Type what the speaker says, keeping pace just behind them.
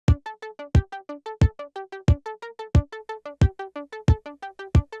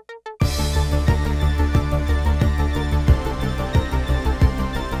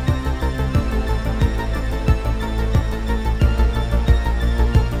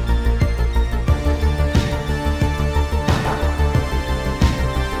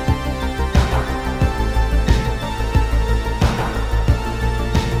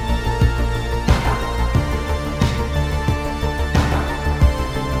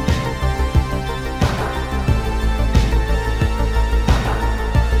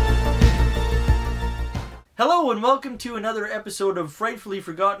and welcome to another episode of Frightfully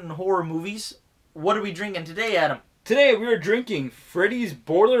Forgotten Horror Movies. What are we drinking today, Adam? Today we are drinking Freddy's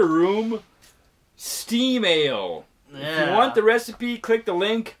Boiler Room Steam Ale. Yeah. If you want the recipe, click the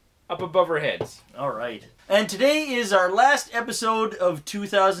link up above our heads. Alright. And today is our last episode of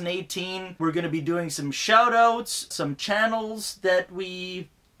 2018. We're going to be doing some shout-outs, some channels that we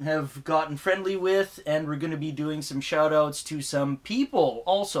have gotten friendly with, and we're going to be doing some shout-outs to some people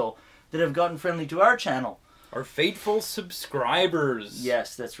also that have gotten friendly to our channel. Our faithful subscribers.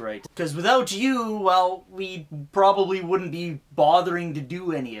 Yes, that's right. Because without you, well, we probably wouldn't be bothering to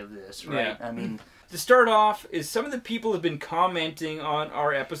do any of this, right? Yeah. I mean, to start off, is some of the people have been commenting on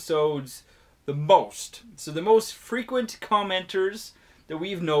our episodes the most. So the most frequent commenters that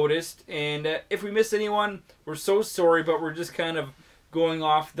we've noticed, and if we missed anyone, we're so sorry, but we're just kind of going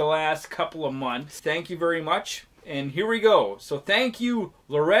off the last couple of months. Thank you very much. And here we go. So thank you,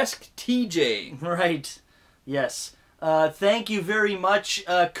 Loresk TJ. right. Yes. Thank you very much,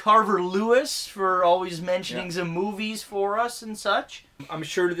 Carver Lewis, for always mentioning some movies for us and such. I'm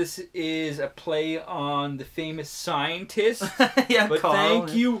sure this is a play on the famous scientist. Yeah, but Carl.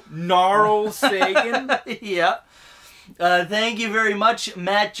 thank you, Gnarl Sagan. Yeah. Thank you very much,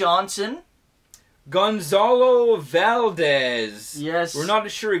 Matt Johnson. Gonzalo Valdez. Yes. We're not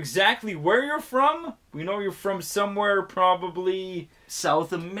sure exactly where you're from. We know you're from somewhere probably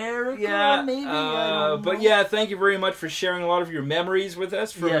South America, maybe? I don't know. But yeah, thank you very much for sharing a lot of your memories with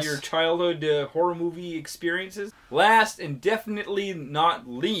us from your childhood horror movie experiences. Last and definitely not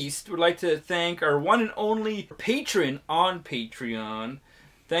least, we'd like to thank our one and only patron on Patreon.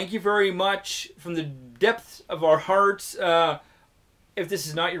 Thank you very much from the depths of our hearts. If this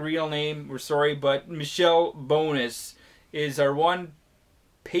is not your real name, we're sorry, but Michelle Bonus is our one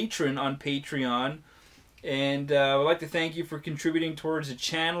patron on Patreon. And I'd like to thank you for contributing towards the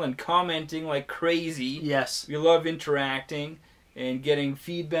channel and commenting like crazy. Yes. We love interacting and getting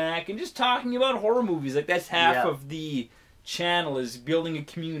feedback and just talking about horror movies. Like, that's half of the channel, is building a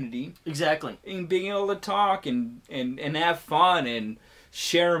community. Exactly. And being able to talk and have fun and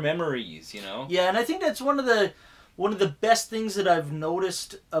share memories, you know? Yeah, and I think that's one of the best things that I've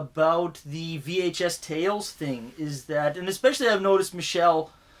noticed about the VHS Tales thing is that, and especially I've noticed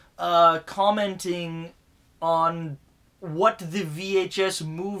Michelle commenting on what the VHS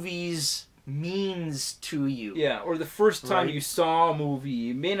movies means to you. Yeah, or the first time you saw a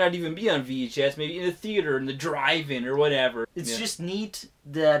movie. It may not even be on VHS, maybe in the theater, in the drive-in, or whatever. It's just neat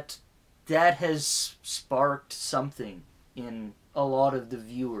that that has sparked something in a lot of the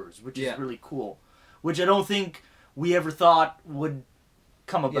viewers, which is really cool. Which I don't think we ever thought would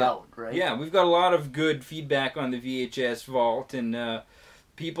come about, right? Yeah, we've got a lot of good feedback on the VHS vault, and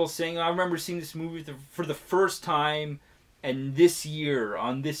people saying, I remember seeing this movie for the first time and this year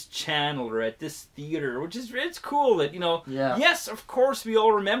on this channel or at this theater, which is, it's cool that, you know, yes, of course we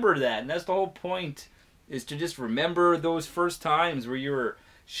all remember that, and that's the whole point, is to just remember those first times where you were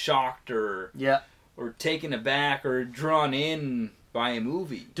shocked or taken aback or drawn in by a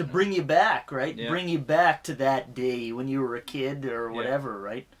movie. To bring you back, right? Yeah. Bring you back to that day when you were a kid or whatever,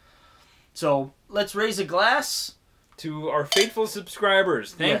 right? So, let's raise a glass to our faithful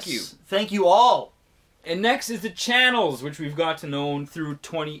subscribers. Thank you. Thank you all. And next is the channels, which we've got to know through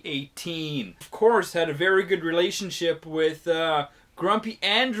 2018. Of course, had a very good relationship with Grumpy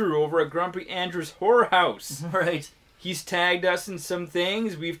Andrew over at Grumpy Andrew's Horror House. Right. He's tagged us in some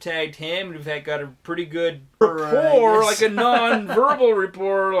things. We've tagged him. We've got a pretty good rapport, like a non-verbal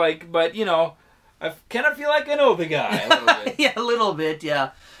rapport. Like, but you know, I kind of feel like I know the guy a little bit. Yeah, a little bit.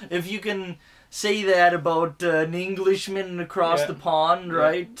 Yeah, if you can say that about an Englishman across the pond,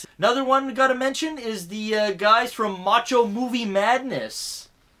 right? Another one we got to mention is the guys from Macho Movie Madness.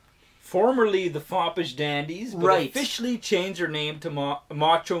 Formerly the Foppish Dandies, but officially changed their name to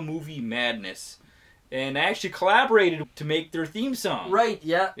Macho Movie Madness. And actually collaborated to make their theme song. Right,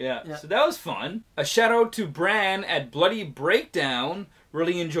 yeah. So that was fun. A shout out to Bran at Bloody Breakdown.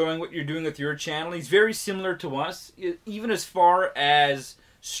 Really enjoying what you're doing with your channel. He's very similar to us, even as far as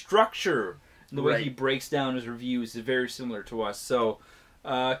structure. The way he breaks down his reviews is very similar to us. So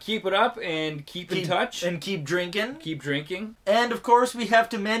keep it up and keep in touch. And keep drinking. Keep drinking. And of course we have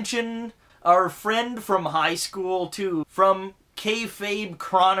to mention our friend from high school too, from Kayfabe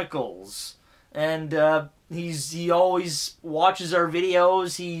Chronicles. And he always watches our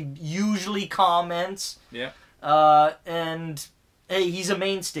videos. He usually comments. Yeah. And hey, he's a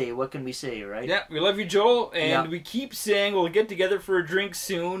mainstay. What can we say, right? Yeah, we love you, Joel. And we keep saying we'll get together for a drink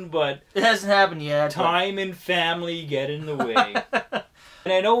soon, but it hasn't happened yet. Time and family get in the way. And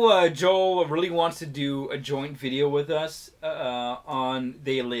And I know Joel really wants to do a joint video with us on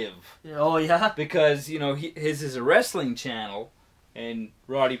They Live. Oh, yeah? Because, you know, his is a wrestling channel, and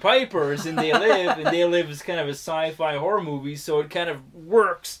Roddy Piper is in They Live, and They Live is kind of a sci-fi horror movie, so it kind of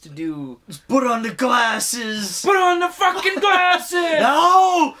works to do... Just put on the glasses! Put on the fucking glasses!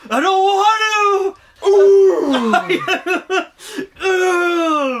 No! I don't want to! Ooh!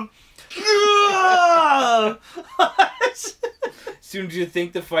 As soon as you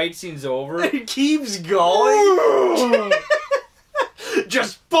think the fight scene's over, it keeps going.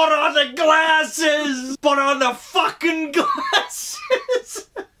 Just put on the glasses! Put on the fucking glasses!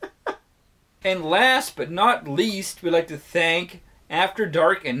 And last but not least, we'd like to thank After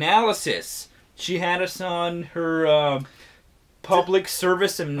Dark Analysis. She had us on her public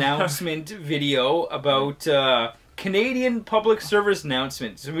service announcement video about Canadian public service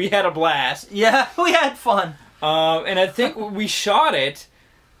announcements. We had a blast. Yeah, we had fun. And I think we shot it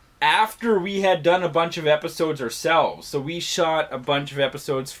after we had done a bunch of episodes ourselves. So we shot a bunch of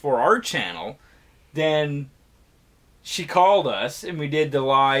episodes for our channel. Then she called us, and we did the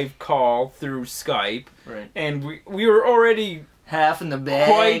live call through Skype. Right. And we were already... half in the bag.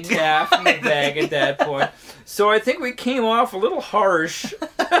 Quite half in the bag at that point. So I think we came off a little harsh.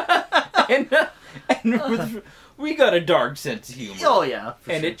 We got a dark sense of humor. Oh, yeah.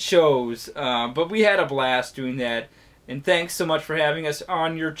 And it shows. But we had a blast doing that. And thanks so much for having us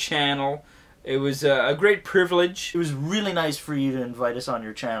on your channel. It was a great privilege. It was really nice for you to invite us on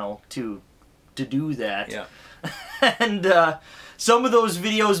your channel to do that. Yeah. And some of those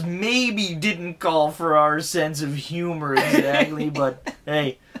videos maybe didn't call for our sense of humor exactly, but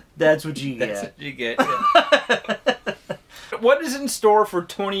hey, that's what you get. That's what you get. Yeah. What is in store for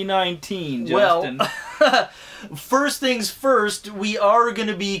 2019, Justin? Well, first things first, we are going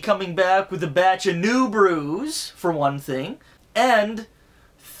to be coming back with a batch of new brews, for one thing, and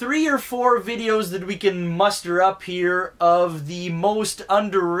 3 or 4 videos that we can muster up here of the most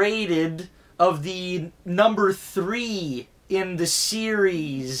underrated of the number 3 in the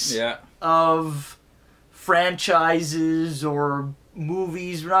series of franchises or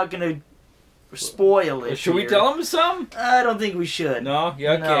movies. We're not going to spoil it. Should we tell them some? I don't think we should. No?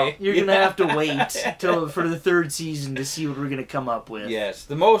 Yeah, okay. No, you're going to have to wait for the 3rd season to see what we're going to come up with. Yes,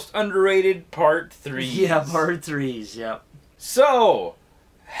 the most underrated part 3. Yeah, part 3s, yeah. So,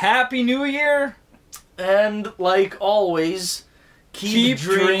 Happy New Year! And, like always, keep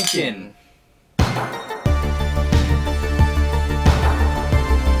drinking.